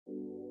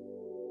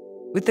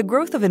With the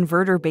growth of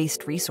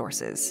inverter-based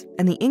resources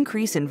and the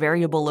increase in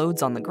variable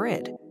loads on the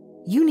grid,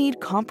 you need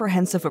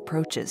comprehensive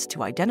approaches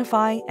to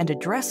identify and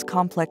address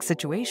complex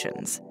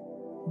situations.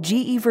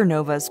 GE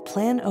Vernova's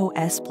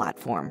PlanOS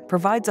platform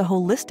provides a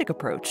holistic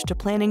approach to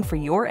planning for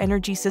your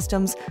energy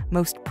system's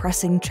most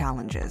pressing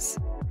challenges.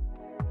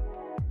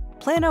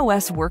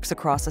 PlanOS works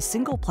across a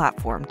single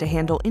platform to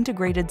handle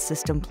integrated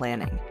system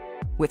planning.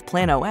 With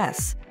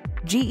PlanOS,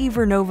 GE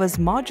Vernova's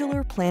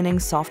modular planning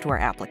software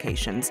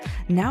applications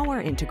now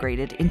are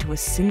integrated into a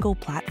single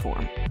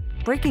platform,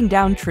 breaking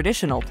down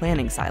traditional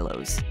planning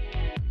silos.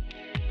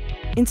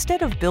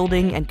 Instead of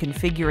building and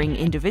configuring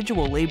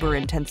individual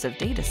labor-intensive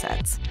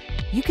datasets,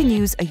 you can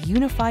use a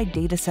unified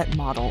dataset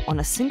model on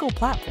a single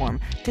platform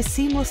to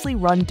seamlessly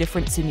run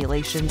different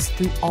simulations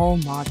through all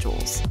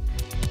modules.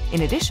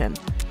 In addition,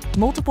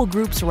 multiple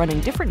groups running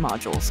different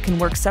modules can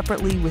work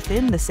separately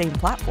within the same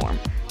platform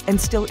and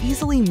still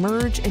easily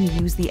merge and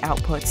use the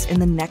outputs in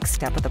the next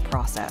step of the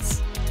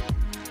process.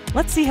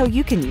 Let's see how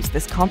you can use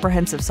this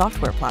comprehensive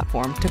software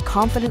platform to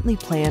confidently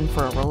plan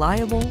for a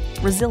reliable,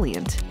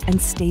 resilient,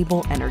 and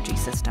stable energy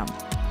system.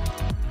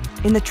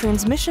 In the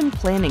transmission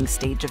planning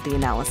stage of the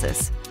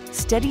analysis,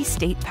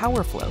 steady-state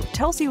power flow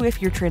tells you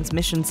if your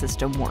transmission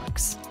system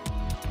works.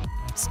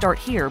 Start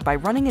here by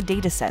running a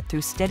dataset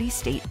through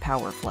steady-state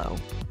power flow.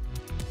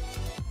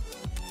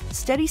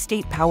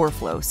 Steady-state power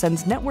flow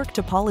sends network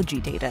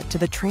topology data to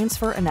the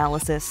transfer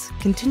analysis,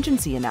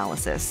 contingency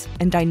analysis,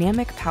 and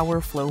dynamic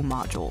power flow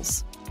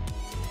modules.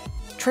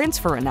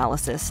 Transfer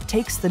analysis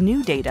takes the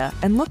new data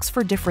and looks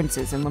for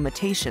differences and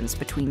limitations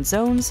between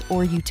zones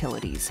or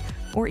utilities,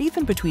 or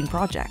even between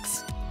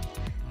projects.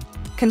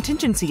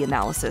 Contingency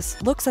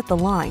analysis looks at the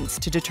lines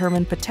to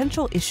determine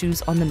potential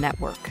issues on the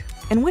network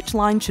and which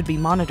line should be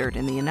monitored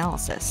in the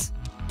analysis.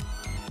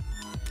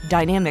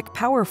 Dynamic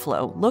power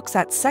flow looks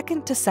at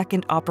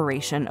second-to-second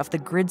operation of the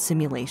grid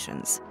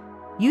simulations,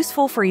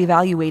 useful for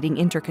evaluating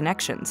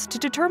interconnections to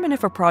determine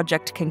if a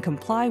project can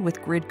comply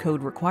with grid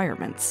code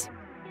requirements.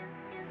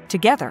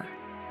 Together,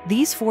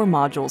 these four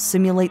modules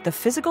simulate the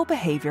physical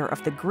behavior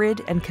of the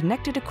grid and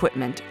connected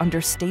equipment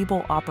under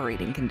stable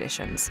operating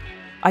conditions,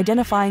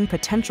 identifying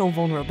potential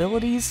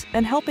vulnerabilities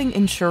and helping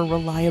ensure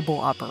reliable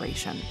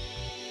operation.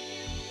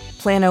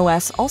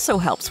 PlanOS also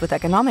helps with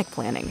economic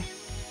planning.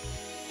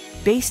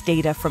 Base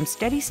data from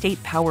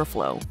steady-state power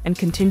flow and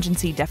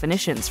contingency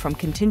definitions from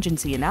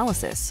contingency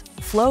analysis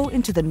flow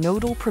into the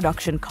nodal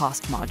production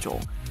cost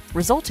module,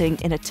 resulting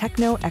in a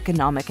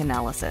techno-economic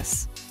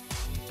analysis.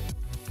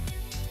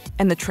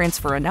 And the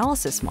transfer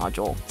analysis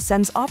module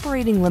sends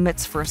operating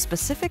limits for a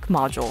specific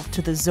module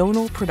to the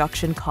zonal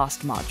production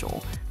cost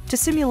module to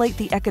simulate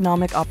the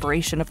economic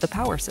operation of the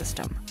power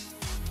system.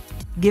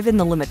 Given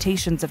the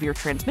limitations of your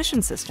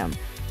transmission system,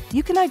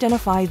 you can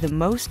identify the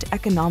most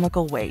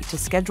economical way to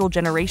schedule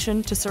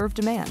generation to serve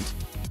demand.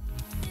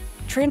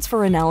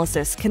 Transfer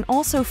analysis can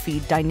also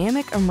feed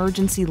dynamic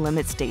emergency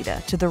limits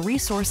data to the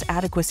resource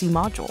adequacy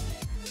module.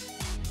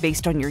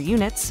 Based on your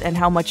units and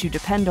how much you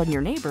depend on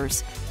your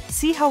neighbors,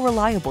 see how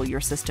reliable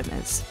your system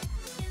is.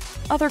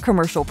 Other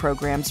commercial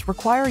programs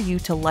require you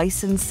to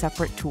license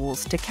separate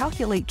tools to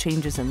calculate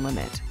changes in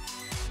limit.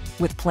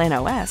 With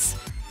PlanOS,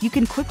 you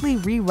can quickly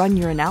rerun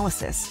your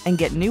analysis and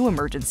get new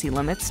emergency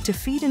limits to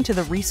feed into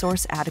the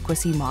resource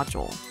adequacy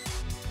module.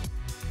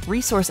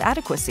 Resource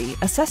adequacy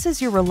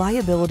assesses your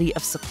reliability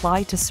of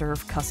supply to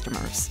serve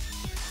customers.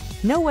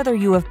 Know whether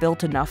you have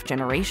built enough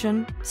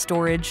generation,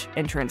 storage,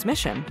 and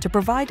transmission to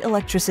provide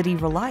electricity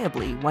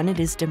reliably when it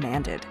is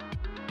demanded.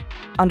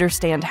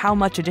 Understand how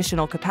much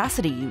additional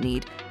capacity you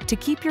need to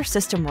keep your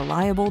system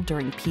reliable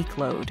during peak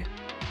load.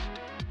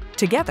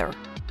 Together,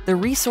 the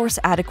resource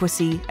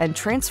adequacy and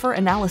transfer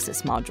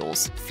analysis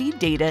modules feed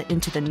data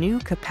into the new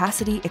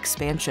capacity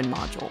expansion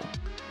module.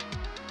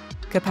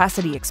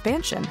 Capacity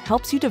expansion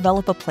helps you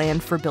develop a plan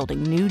for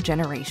building new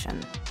generation.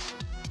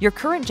 Your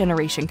current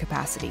generation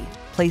capacity,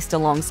 placed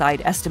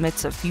alongside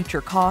estimates of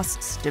future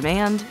costs,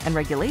 demand, and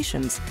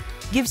regulations,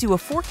 gives you a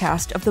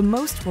forecast of the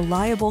most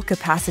reliable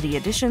capacity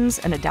additions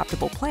and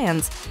adaptable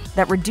plans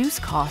that reduce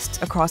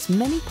costs across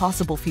many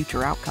possible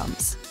future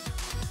outcomes.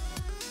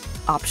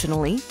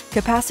 Optionally,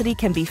 capacity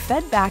can be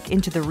fed back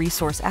into the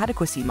resource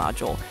adequacy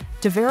module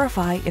to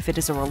verify if it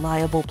is a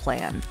reliable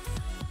plan.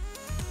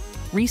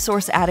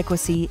 Resource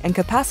adequacy and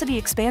capacity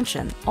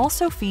expansion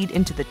also feed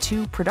into the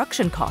two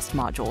production cost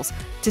modules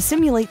to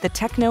simulate the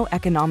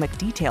techno-economic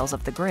details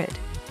of the grid.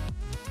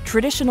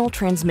 Traditional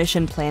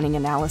transmission planning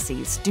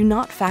analyses do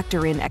not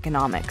factor in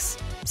economics,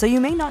 so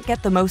you may not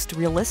get the most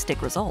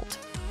realistic result.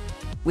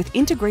 With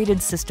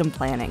integrated system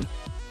planning,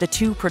 the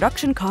two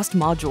production cost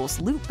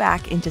modules loop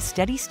back into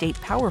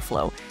steady-state power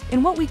flow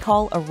in what we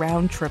call a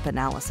round-trip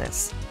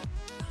analysis.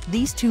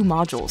 These two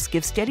modules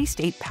give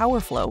steady-state power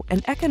flow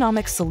an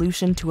economic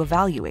solution to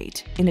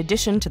evaluate, in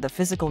addition to the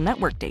physical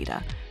network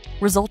data,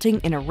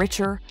 resulting in a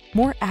richer,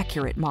 more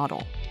accurate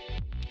model.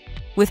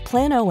 With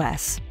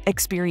PlanOS,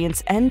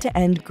 experience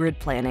end-to-end grid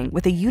planning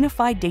with a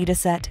unified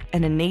dataset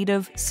and a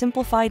native,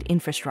 simplified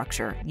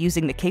infrastructure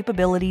using the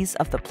capabilities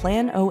of the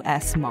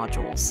PlanOS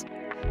modules.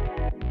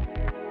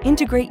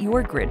 Integrate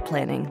your grid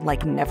planning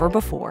like never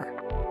before.